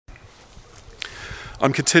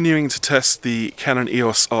I'm continuing to test the Canon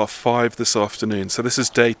EOS R5 this afternoon. So this is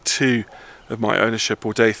day 2 of my ownership,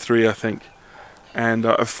 or day 3 I think. And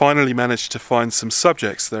I've finally managed to find some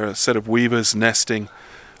subjects. There are a set of weavers nesting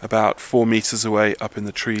about 4 meters away up in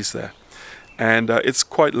the trees there. And it's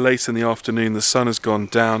quite late in the afternoon, the sun has gone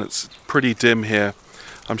down, it's pretty dim here.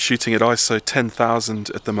 I'm shooting at ISO 10,000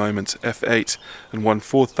 at the moment, f8 and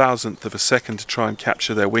 1/4000th of a second to try and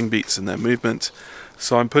capture their wing beats and their movement.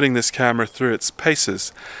 So I'm putting this camera through its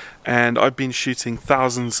paces, and I've been shooting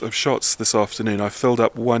thousands of shots this afternoon. I filled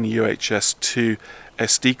up one UHS-2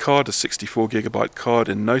 SD card, a 64GB card,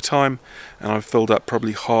 in no time, and I've filled up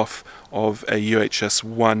probably half of a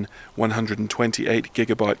UHS-1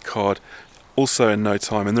 128GB card also in no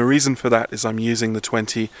time. And the reason for that is I'm using the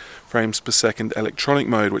 20 frames per second electronic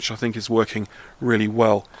mode, which I think is working really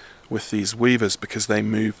well with these weavers because they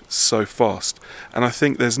move so fast. And I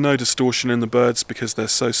think there's no distortion in the birds because they're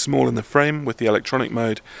so small in the frame with the electronic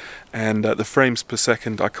mode, and the frames per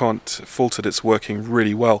second, I can't fault it, it's working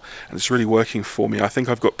really well, and it's really working for me. I think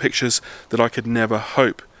I've got pictures that I could never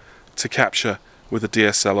hope to capture with a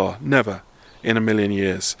DSLR, never in a million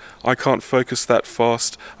years. I can't focus that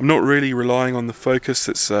fast. I'm not really relying on the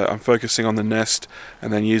focus. I'm focusing on the nest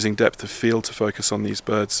and then using depth of field to focus on these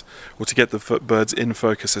birds, or to get the birds in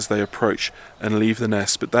focus as they approach and leave the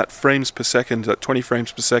nest. But that frames per second, that 20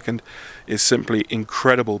 frames per second, is simply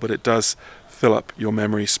incredible, but it does fill up your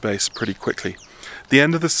memory space pretty quickly. At the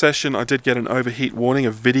end of the session I did get an overheat warning,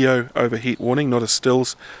 a video overheat warning, not a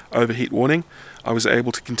stills overheat warning. I was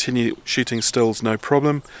able to continue shooting stills no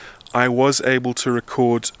problem. I was able to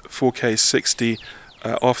record 4K 60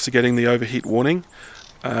 after getting the overheat warning,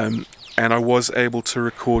 and I was able to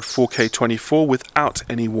record 4K 24 without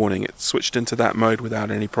any warning. It switched into that mode without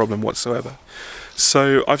any problem whatsoever.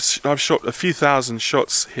 So I've shot a few thousand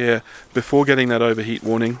shots here before getting that overheat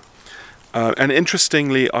warning, and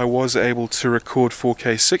interestingly I was able to record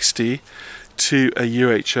 4K 60 to a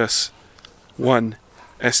UHS-1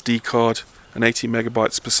 SD card, an 80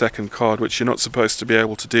 megabytes per second card, which you're not supposed to be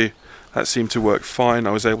able to do. That seemed to work fine.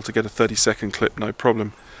 I was able to get a 30-second clip, no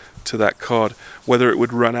problem, to that card. Whether it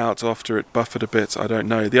would run out after it buffered a bit, I don't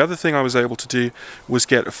know. The other thing I was able to do was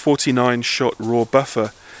get a 49-shot raw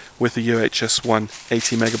buffer with a UHS-1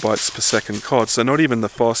 80 megabytes per second card, so not even the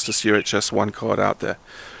fastest UHS-1 card out there.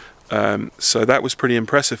 So that was pretty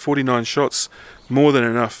impressive. 49 shots, more than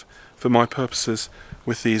enough for my purposes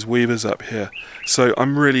with these weavers up here. So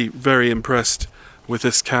I'm really very impressed with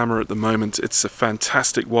this camera at the moment. It's a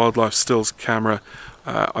fantastic wildlife stills camera.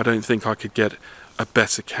 I don't think I could get a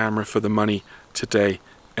better camera for the money today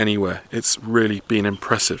anywhere. It's really been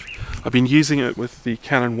impressive. I've been using it with the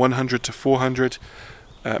Canon 100-400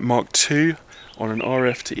 Mark II on an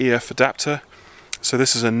RF to EF adapter. So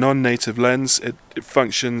this is a non-native lens. It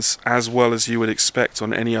functions as well as you would expect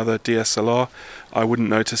on any other DSLR. I wouldn't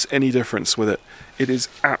notice any difference with it. It is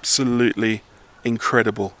absolutely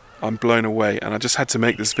incredible. I'm blown away, and I just had to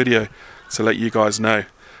make this video to let you guys know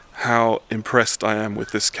how impressed I am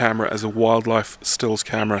with this camera as a wildlife stills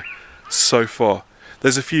camera so far.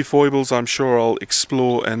 There's a few foibles I'm sure I'll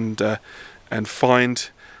explore and find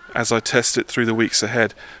as I test it through the weeks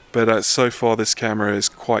ahead, but so far this camera is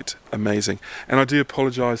quite amazing. And I do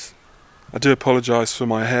apologize for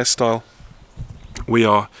my hairstyle. We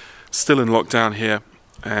are still in lockdown here,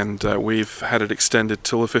 and we've had it extended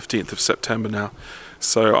till the 15th of September now,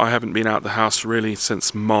 so I haven't been out the house really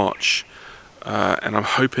since March, and I'm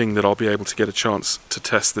hoping that I'll be able to get a chance to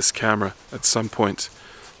test this camera at some point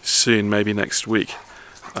soon, maybe next week,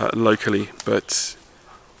 locally, but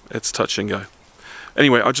it's touch and go.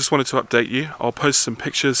 Anyway, I just wanted to update you. I'll post some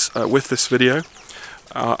pictures with this video.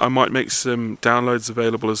 I might make some downloads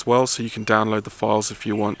available as well, so you can download the files if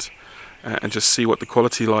you want and just see what the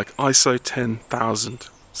quality like. ISO 10,000,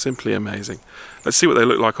 simply amazing. Let's see what they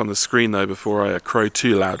look like on the screen though before I crow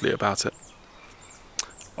too loudly about it.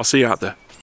 I'll see you out there.